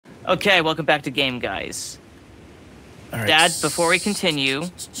Okay, welcome back to Game Guys. All right. Dad, before we continue,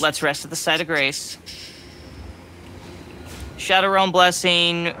 let's rest at the site of grace. Shadow Realm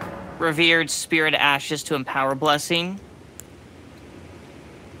Blessing, Revered Spirit Ashes to Empower Blessing.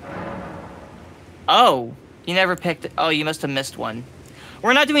 Oh, you never picked it. Oh, you must have missed one.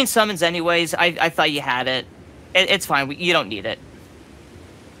 We're not doing summons anyways. I thought you had it. It's fine. You don't need it.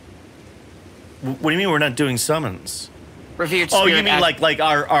 What do you mean we're not doing summons? Revered Spirit. Oh, you mean like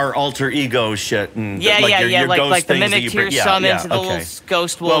our alter ego shit and yeah, like your ghost like the things mimic that you tier bring. summons and the little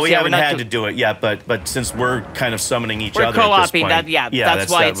ghost wolves. Well, we yeah, haven't had to do it yet, but since we're kind of summoning each other at this co-oping point, that.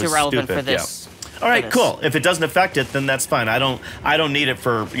 That's why it's irrelevant stupid, for this. Yeah. All right, cool. If it doesn't affect it, then that's fine. I don't need it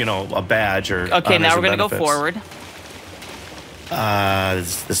for a badge or. Okay, now we're gonna benefits. go forward.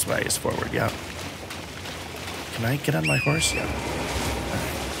 This way is forward. Yeah. Can I get on my horse? Yeah.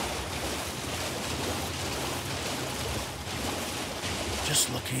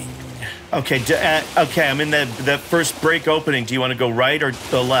 Just looking. Okay, okay. I'm in the first break opening. Do you want to go right or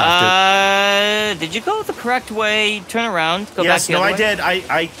the left? Did you go the correct way? Turn around. Go yes. back the other way? Did.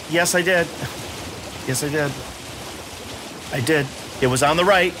 Yes, I did. Yes, I did. I did. It was on the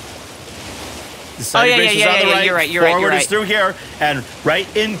right. The side of grace is on the right. You're right. Forward is through here and right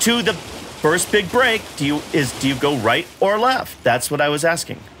into the first big break. Do you go right or left? That's what I was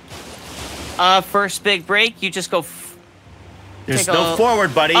asking. First big break. You just go. There's no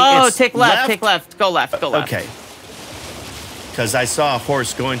forward, buddy. Oh, it's take left. Take left. Go left. Go left. Okay. Because I saw a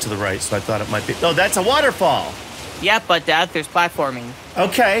horse going to the right, so I thought it might be. Oh, that's a waterfall. Yeah, but Dad, there's platforming.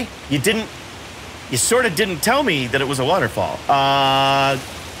 Okay. You sort of didn't tell me that it was a waterfall. But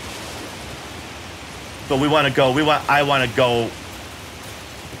we want to go. I want to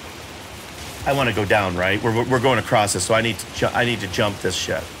go down, right? We're going across this, so I need to jump this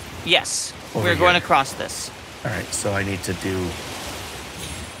shit. Yes, we're going across this. All right, so I need to do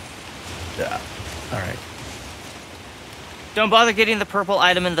that. All right. Don't bother getting the purple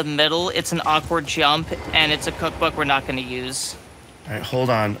item in the middle. It's an awkward jump, and it's a cookbook we're not going to use. All right,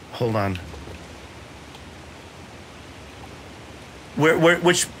 hold on.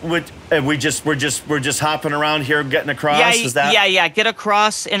 We're just hopping around here, getting across. Yeah, is that? Yeah. Get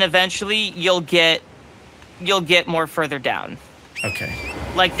across, and eventually you'll get more further down. Okay.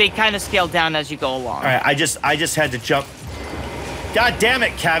 Like they kind of scale down as you go along. All right. I just had to jump. God damn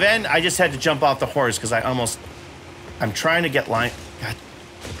it, Kevin! I just had to jump off the horse because I'm trying to get line. God.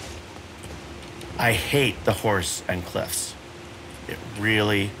 I hate the horse and cliffs. It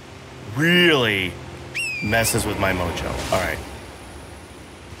really, really messes with my mojo. All right.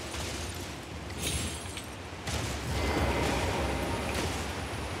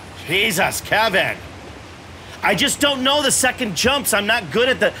 Jesus, Kevin. I just don't know the second jumps. I'm not good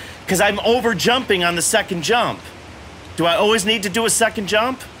at because I'm over jumping on the second jump. Do I always need to do a second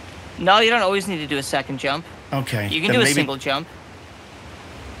jump? No, you don't always need to do a second jump. Okay. You can do a single jump.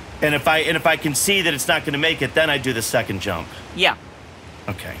 And if I can see that it's not going to make it, then I do the second jump. Yeah.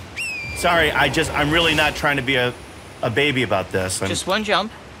 Okay. Sorry, I'm really not trying to be a baby about this. Just one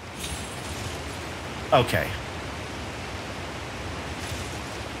jump. Okay.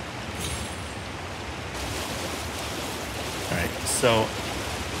 All right. So.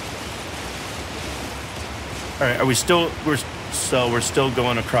 All right. Are we still? We're still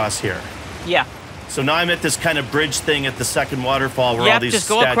going across here. Yeah. So now I'm at this kind of bridge thing at the second waterfall where all these just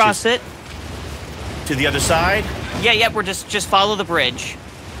go across it. To the other side? Yeah, we're just follow the bridge.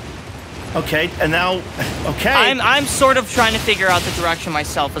 Okay, and now, okay. I'm sort of trying to figure out the direction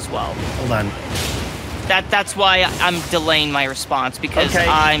myself as well. Hold on. That's why I'm delaying my response, because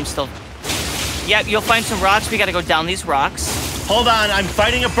I'm still... Yeah, you'll find some rocks. We gotta go down these rocks. Hold on, I'm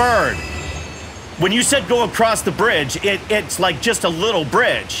fighting a bird. When you said go across the bridge, it's like just a little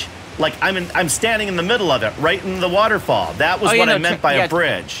bridge. Like I'm standing in the middle of it, right in the waterfall. That was what I meant by a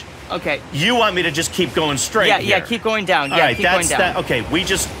bridge. Okay. You want me to just keep going straight? Yeah, keep going down. All right, keep going down. Okay, we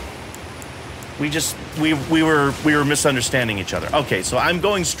were misunderstanding each other. Okay, so I'm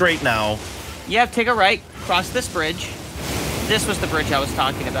going straight now. Yeah, take a right, cross this bridge. This was the bridge I was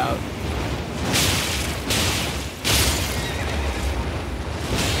talking about.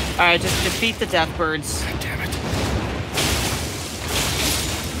 All right, just defeat the death birds. God damn it.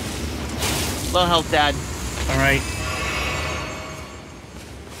 Low health, Dad. All right.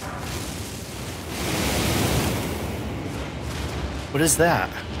 What is that?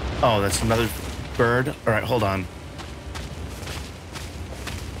 Oh, that's another bird. All right, hold on.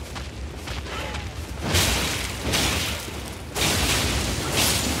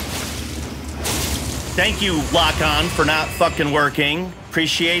 Thank you, Lock On, for not fucking working.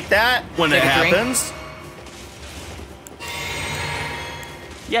 Appreciate that when it happens.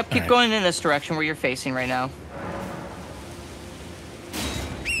 Yep, keep going in this direction where you're facing right now.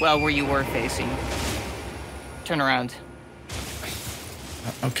 Well, where you were facing. Turn around.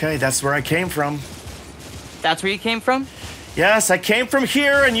 Okay, that's where I came from. That's where you came from? Yes, I came from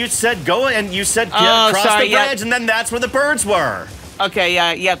here, and you said go, and you said cross the bridge, and then that's where the birds were. Okay,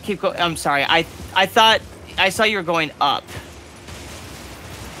 yeah, keep going. I'm sorry. I thought I saw you were going up.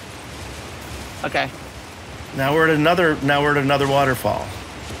 Okay. Now we're at another waterfall.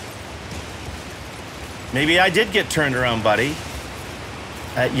 Maybe I did get turned around, buddy.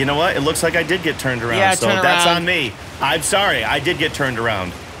 You know what? It looks like I did get turned around, yeah, so that's on me. I'm sorry. I did get turned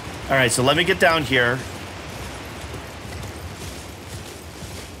around. All right, so let me get down here.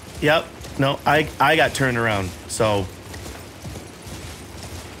 Yep. No, I got turned around, so...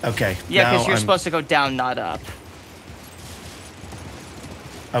 Okay. Yeah, because you're supposed to go down, not up.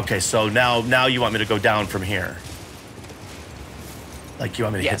 Okay, so now you want me to go down from here. Like, you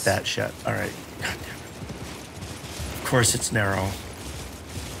want me to hit that shit. All right. God damn it. Of course it's narrow.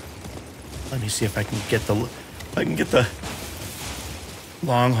 Let me see if I can get the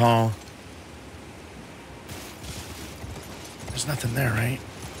long haul. There's nothing there, right?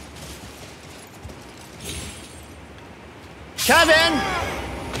 Kevin!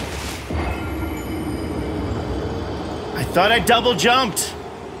 I thought I double jumped.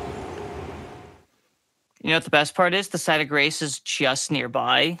 You know what the best part is? The site of grace is just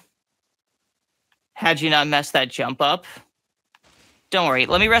nearby. Had you not messed that jump up? Don't worry.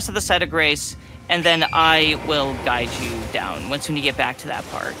 Let me rest at the site of grace, and then I will guide you down when you get back to that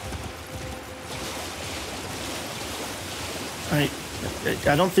part.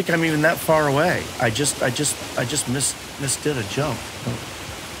 I don't think I'm even that far away. I just misdid a jump.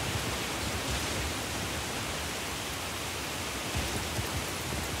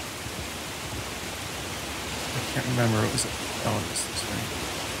 I can't remember. It was this way.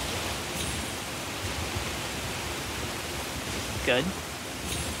 Good.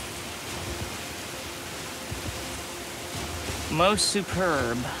 Most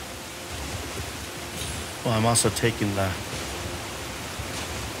superb. Well, I'm also taking the...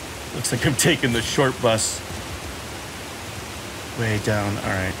 Looks like I'm taking the short bus way down. All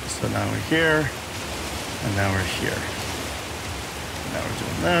right, so now we're here, and now we're here. Now we're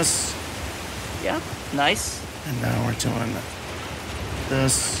doing this. Yeah, nice. And now we're doing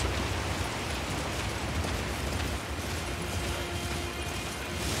this.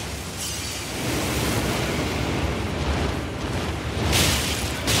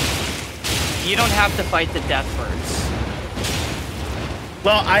 You don't have to fight the death birds.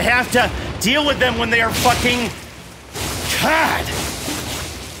 Well, I have to deal with them when they are fucking... God!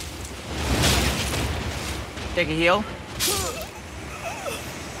 Take a heal.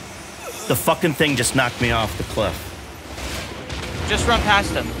 The fucking thing just knocked me off the cliff. Just run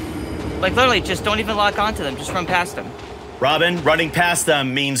past them. Like, literally, just don't even lock onto them. Just run past them. Robin, running past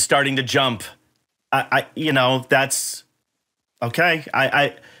them means starting to jump. You know, that's... Okay,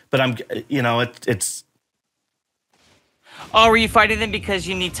 but I'm, you know, it's... Oh, were you fighting them because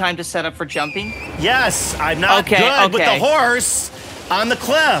you need time to set up for jumping? Yes, I'm not good with the horse on the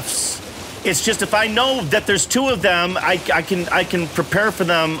cliffs. It's just if I know that there's two of them, I can prepare for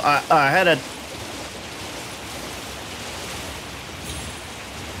them ahead of...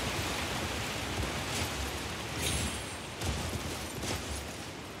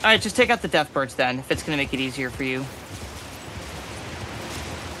 All right, just take out the death birds then, if it's going to make it easier for you.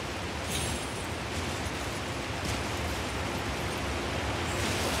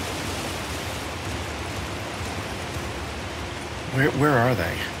 Where are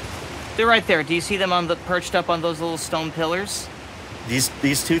they? They're right there. Do you see them perched up on those little stone pillars? These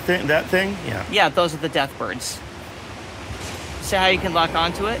two that thing? Yeah. Yeah, those are the death birds. See how you can lock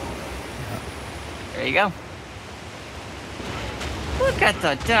onto it? Yeah. There you go. Look at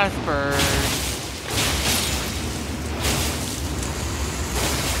the death bird.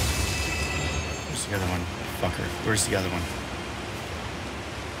 Where's the other one? Fucker. Where's the other one?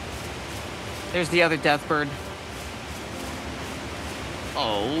 There's the other death bird.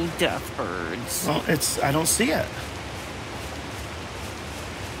 Oh, death birds. Well, I don't see it.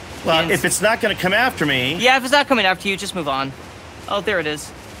 Well, if it's not going to come after me... Yeah, if it's not coming after you, just move on. Oh, there it is.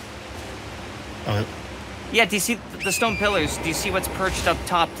 Oh. Yeah, do you see the stone pillars? Do you see what's perched up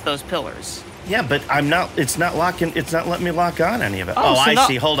top to those pillars? Yeah, but it's not letting me lock on any of it. Oh, so I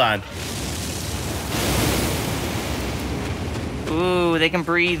see. Hold on. Ooh, they can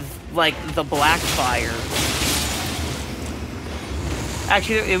breathe, like, the black fire.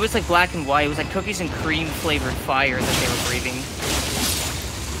 Actually, it was like black and white. It was like cookies and cream flavored fire that they were breathing.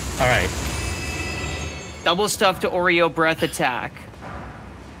 All right. Double stuffed Oreo breath attack.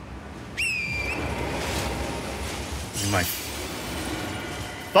 my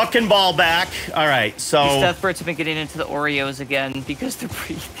fucking ball back. All right, so... These death birds have been getting into the Oreos again because they're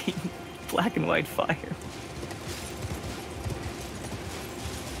breathing black and white fire.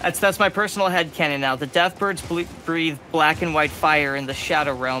 That's my personal headcanon now. The death birds breathe black and white fire in the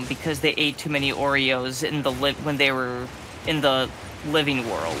Shadow Realm because they ate too many Oreos in the when they were in the living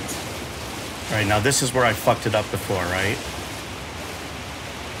world. All right, now this is where I fucked it up before, right?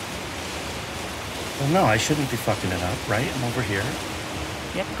 Well, no, I shouldn't be fucking it up, right? I'm over here.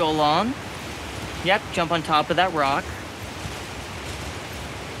 Yep, go along. Yep, jump on top of that rock.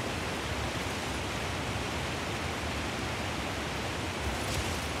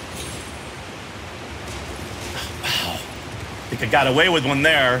 Wow. I think I got away with one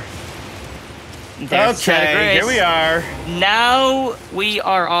there. There's okay, here we are. Now we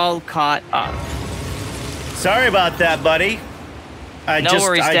are all caught up. Sorry about that, buddy. No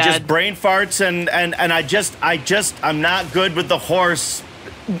worries, Dad. I just brain farts and I'm not good with the horse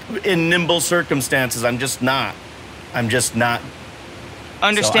in nimble circumstances. I'm just not. Understandable.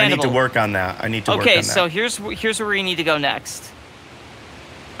 So I need to work on that. Okay, so here's where we need to go next.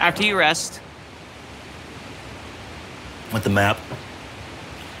 After you rest. With the map?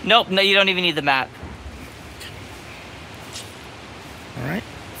 Nope, no, you don't even need the map. All right.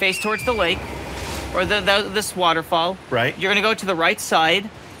 Face towards the lake, or this waterfall. Right. You're gonna go to the right side.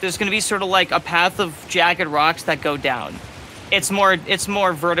 There's gonna be sort of like a path of jagged rocks that go down. It's more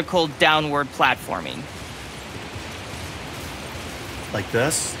vertical downward platforming. Like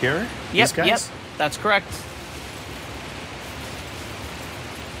this here? Yep, These guys? yep, that's correct.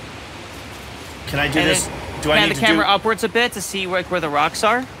 Can I do this? Do I pan need the to camera upwards a bit to see where the rocks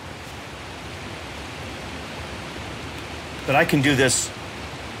are? But I can do this.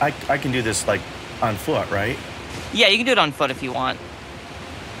 I can do this like on foot, right? Yeah, you can do it on foot if you want.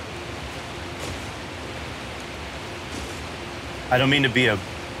 I don't mean to be a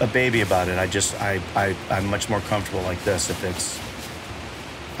baby about it. I'm much more comfortable like this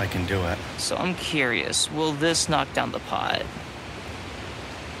if I can do it. So I'm curious, will this knock down the pot?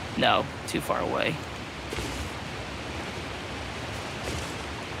 No, too far away.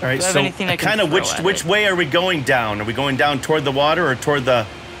 All right, so kind of which way are we going down? Are we going down toward the water or toward the...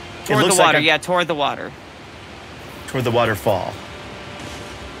 Toward the water, yeah, toward the water. Toward the waterfall.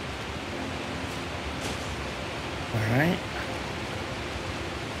 All right.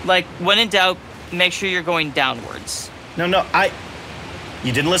 Like, when in doubt, make sure you're going downwards. No,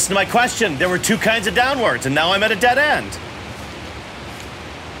 you didn't listen to my question. There were two kinds of downwards, and now I'm at a dead end.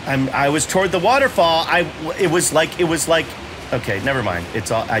 I was toward the waterfall. It was like... Okay, never mind. It's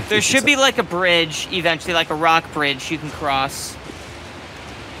all... There should be like a bridge, eventually, like a rock bridge you can cross.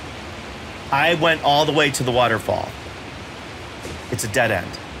 I went all the way to the waterfall. It's a dead end.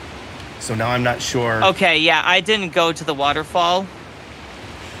 So now I'm not sure... Okay, yeah, I didn't go to the waterfall.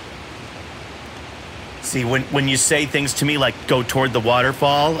 See, when you say things to me like, go toward the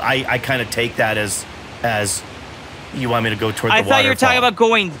waterfall, I kind of take that as you want me to go toward the waterfall. I thought you were talking about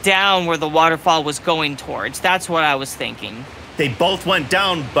going down where the waterfall was going towards. That's what I was thinking. They both went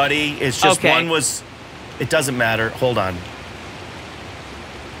down, buddy. It's just okay. One was... It doesn't matter. Hold on. God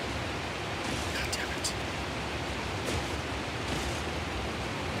damn it.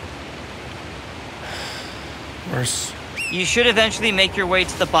 Worse. You should eventually make your way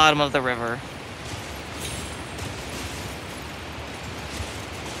to the bottom of the river.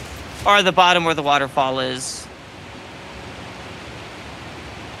 Or the bottom where the waterfall is.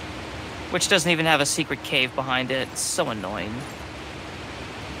 Which doesn't even have a secret cave behind it. It's so annoying.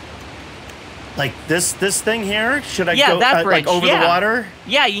 Like this thing here? Should I go that bridge. Like over the water?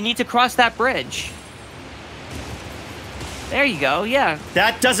 Yeah, you need to cross that bridge. There you go, yeah.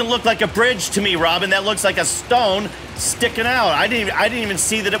 That doesn't look like a bridge to me, Robin. That looks like a stone sticking out. I didn't even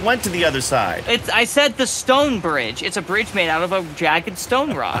see that it went to the other side. I said the stone bridge. It's a bridge made out of a jagged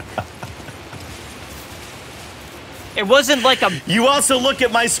stone rock. It wasn't like a... You also look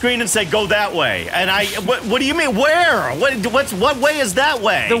at my screen and say, go that way. And what do you mean, where? What way is that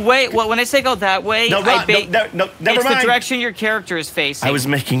way? The way... Well, when I say go that way... No, never it's mind. The direction your character is facing. I was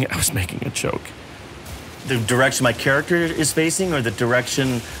making a joke. The direction my character is facing or the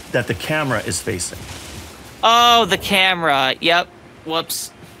direction that the camera is facing? Oh, the camera. Yep.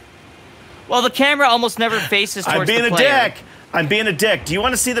 Whoops. Well, the camera almost never faces towards the player. I'm being a dick. Do you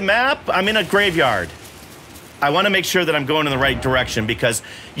want to see the map? I'm in a graveyard. I want to make sure that I'm going in the right direction because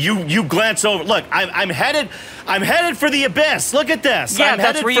you glance over. Look, I'm headed for the abyss. Look at this. Yeah, I'm that's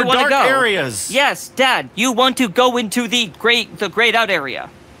headed where you for want to dark go. areas. Yes, Dad, you want to go into the grayed out area.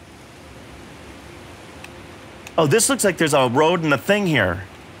 Oh, this looks like there's a road and a thing here.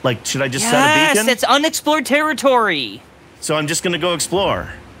 Like, should I just set a beacon? Yes, it's unexplored territory. So I'm just gonna go explore.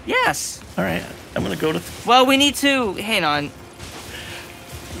 Yes. All right, I'm gonna go to... Well, we need to... Hang on.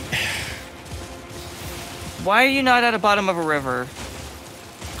 Why are you not at the bottom of a river?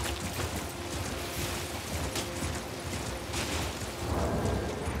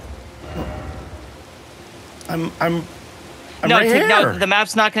 I'm no, right here. No, the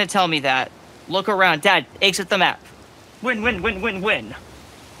map's not going to tell me that. Look around. Dad, exit the map. Win.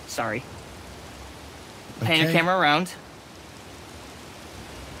 Sorry. Pan your camera around.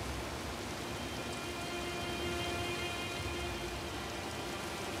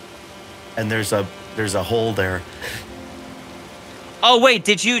 And there's a hole there. Oh wait,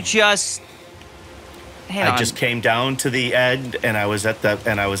 did you just... Hang on. I just came down to the end, and I was at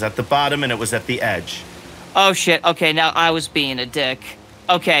the bottom, and it was at the edge. Oh shit. Okay, now I was being a dick.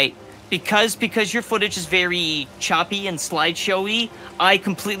 Okay, because your footage is very choppy and slideshowy, I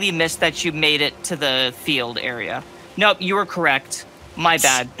completely missed that you made it to the field area. Nope, you were correct. My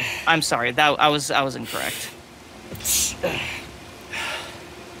bad. I'm sorry. I was incorrect.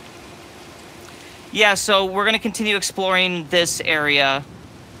 Yeah, so we're gonna continue exploring this area.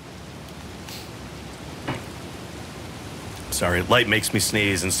 Sorry, light makes me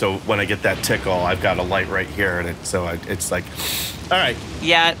sneeze, and so when I get that tickle, I've got a light right here, and it's like, all right.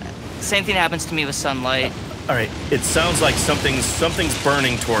 Yeah, same thing happens to me with sunlight. All right, it sounds like something's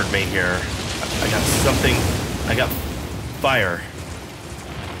burning toward me here. I got fire.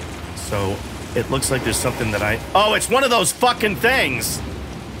 So it looks like there's something that oh, it's one of those fucking things.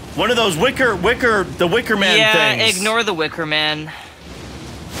 One of those the Wicker Man things. Yeah, ignore the Wicker Man.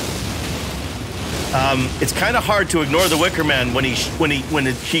 It's kind of hard to ignore the Wicker Man when he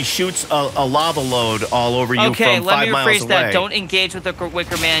shoots a lava load all over you from 5 miles away. Okay, let me rephrase that. Don't engage with the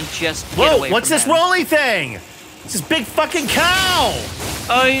Wicker Man. Just get away what's from this him. rolly thing? It's this big fucking cow.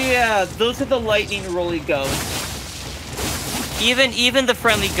 Oh yeah, those are the lightning rolly goats. Even the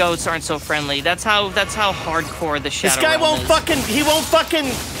friendly goats aren't so friendly. That's how hardcore the shadow. This guy won't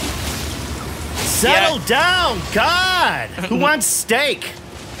fucking settle down. God, who wants steak?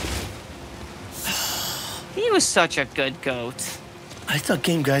 He was such a good goat. I thought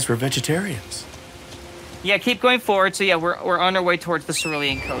game guys were vegetarians. Yeah, keep going forward. So yeah, we're on our way towards the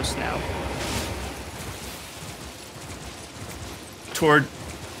Cerulean coast now.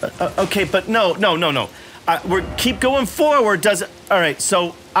 Okay, but no. Keep going forward. All right?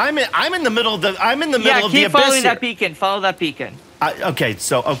 So I'm in the middle of the of the abyss. Yeah, keep following that beacon. Follow that beacon. Okay.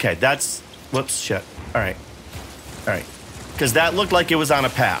 That's whoops. Shit. All right. Because that looked like it was on a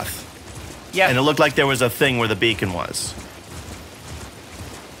path. Yeah. And it looked like there was a thing where the beacon was.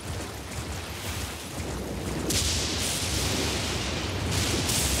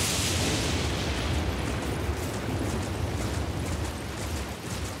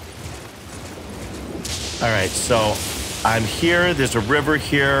 All right, so I'm here. There's a river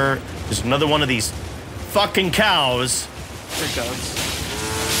here. There's another one of these fucking cows. They're goats.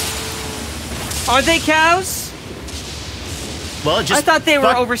 Are they cows? Well, I thought they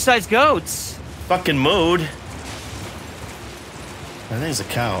were oversized goats. Fucking mood. I think it's a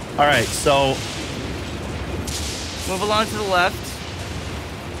cow. All right, so move along to the left.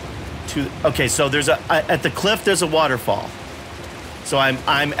 Okay, so there's at the cliff. There's a waterfall. So I'm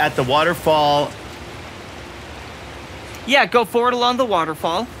at the waterfall. Yeah, go forward along the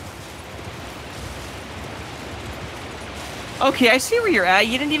waterfall. Okay, I see where you're at.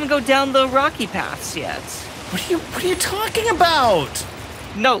 You didn't even go down the rocky paths yet. What are you talking about?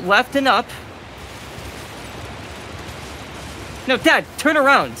 No, left and up. No, Dad, turn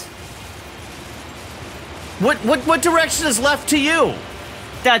around. What direction is left to you?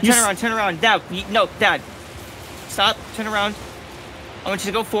 Dad, turn around. No, Dad. Stop, turn around. I want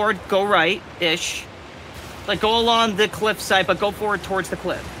you to go forward, go right-ish. Like, go along the cliffside, but go forward towards the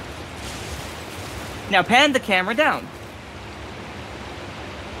cliff. Now, pan the camera down.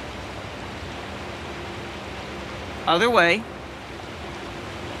 Other way.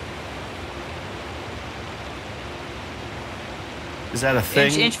 Is that a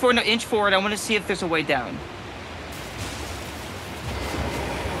thing? Inch forward. I want to see if there's a way down.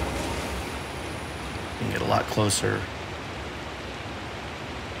 You can get a lot closer.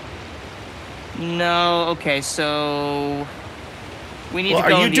 No. Okay, so we need to go.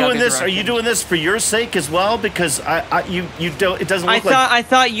 Are you in the doing other this? direction. Are you doing this for your sake as well? Because you don't. It doesn't look like. I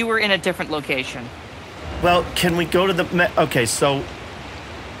thought you were in a different location. Well, can we go to the? Okay, so.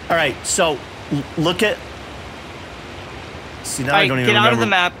 All right, so look at. See, now I don't even remember. Get out of the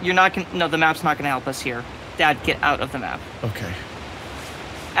map. You're not gonna. No, the map's not gonna help us here. Dad, get out of the map. Okay.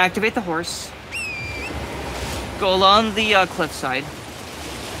 Activate the horse. Go along the cliffside.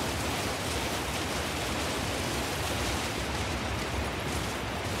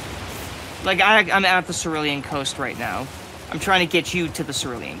 Like, I'm at the Cerulean Coast right now. I'm trying to get you to the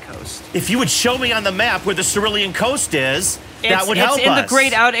Cerulean Coast. If you would show me on the map where the Cerulean Coast is, that would help us. It's in the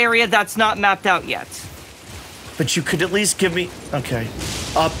grayed out area that's not mapped out yet. But you could at least give me... Okay.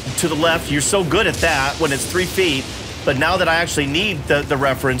 Up to the left. You're so good at that when it's 3 feet. But now that I actually need the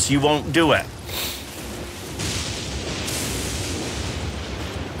reference, you won't do it.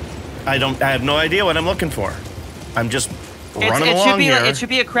 I have no idea what I'm looking for. I'm just running along here. It should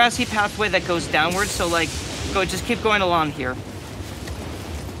be a grassy pathway that goes downward, so like, just keep going along here.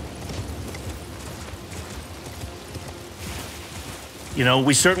 You know,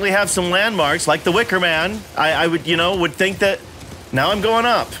 we certainly have some landmarks, like the Wicker Man. I would, would think that now I'm going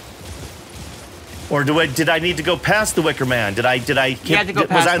up. Or did I need to go past the Wicker Man? Was I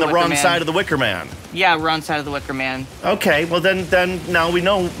on the wrong side of the Wicker Man? Yeah, wrong side of the Wicker Man. Okay, well then now we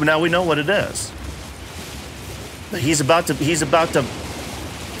know what it is. He's about to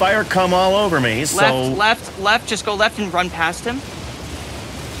fire come all over me. So left, just go left and run past him.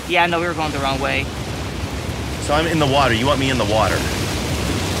 Yeah, no, we were going the wrong way. So I'm in the water. You want me in the water?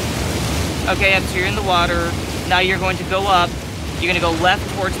 Okay, so you're in the water. Now you're going to go up. You're going to go left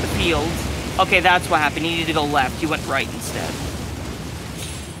towards the field. Okay, that's what happened. You needed to go left. You went right instead.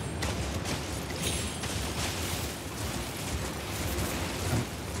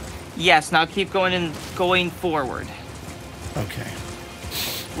 Yes, now keep going forward. Okay.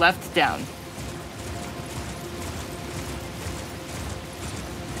 Left down.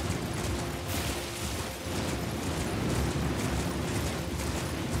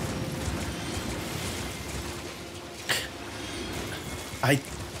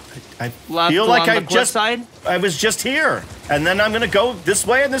 I left feel like I was just here, and then I'm gonna go this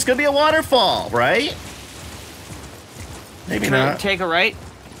way, and there's gonna be a waterfall, right? Maybe not. Take a right.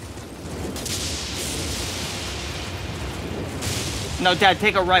 No, Dad,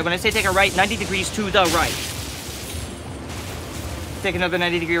 take a right. When I say take a right, 90 degrees to the right. Take another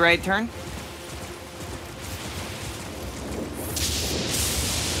 90-degree right turn.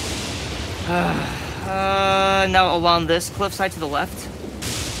 Now along this cliffside to the left.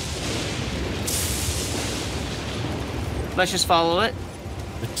 Let's just follow it.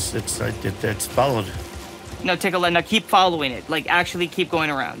 It's followed. No, take a left. Now keep following it. Like, actually keep going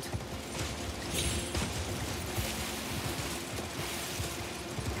around.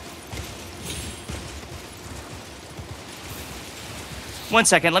 One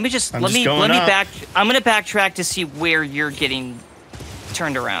second. Let me back. I'm gonna backtrack to see where you're getting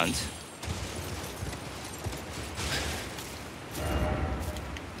turned around.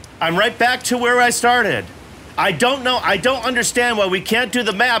 I'm right back to where I started. I don't know. I don't understand why we can't do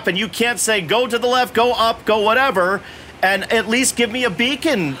the map and you can't say go to the left, go up, go whatever, and at least give me a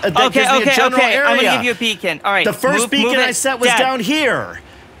beacon that gives me a general area. I'm gonna give you a beacon. All right. The first beacon I set was down here.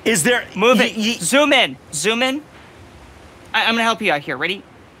 Is there? Move it. Zoom in. Zoom in. I'm gonna help you out here. Ready?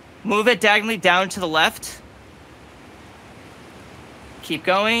 Move it diagonally down to the left. Keep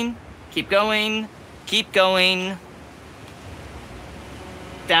going. Keep going. Keep going.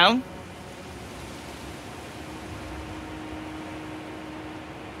 Down.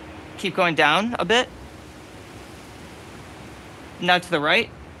 Keep going down a bit. Now to the right.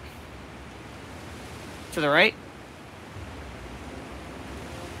 To the right.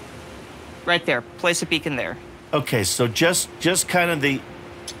 Right there. Place a beacon there. Okay, so just kind of the.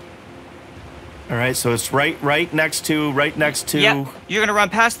 All right, so it's right next to. Yeah, you're gonna run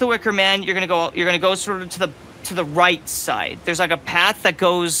past the Wicker Man. You're gonna go sort of to the right side. There's like a path that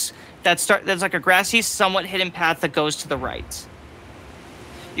goes there's like a grassy, somewhat hidden path that goes to the right.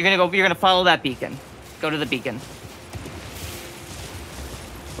 You're gonna follow that beacon. Go to the beacon.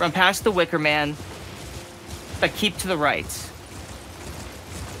 Run past the Wicker Man, but keep to the right.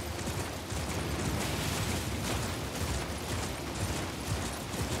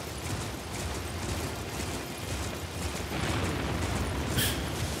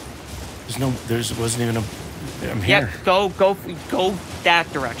 There wasn't even a. I'm here. Yep, go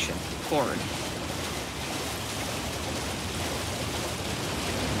that direction. Forward.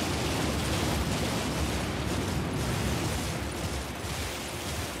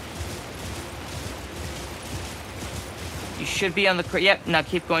 You should be on the yep, now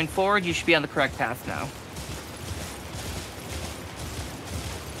keep going forward. You should be on the correct path now.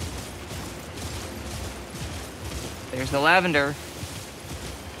 There's the lavender.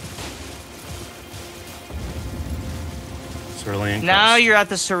 Cerulean Coast. Now you're at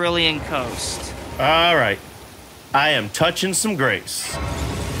the Cerulean Coast. All right. I am touching some grace.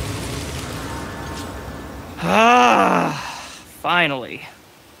 Ah, finally.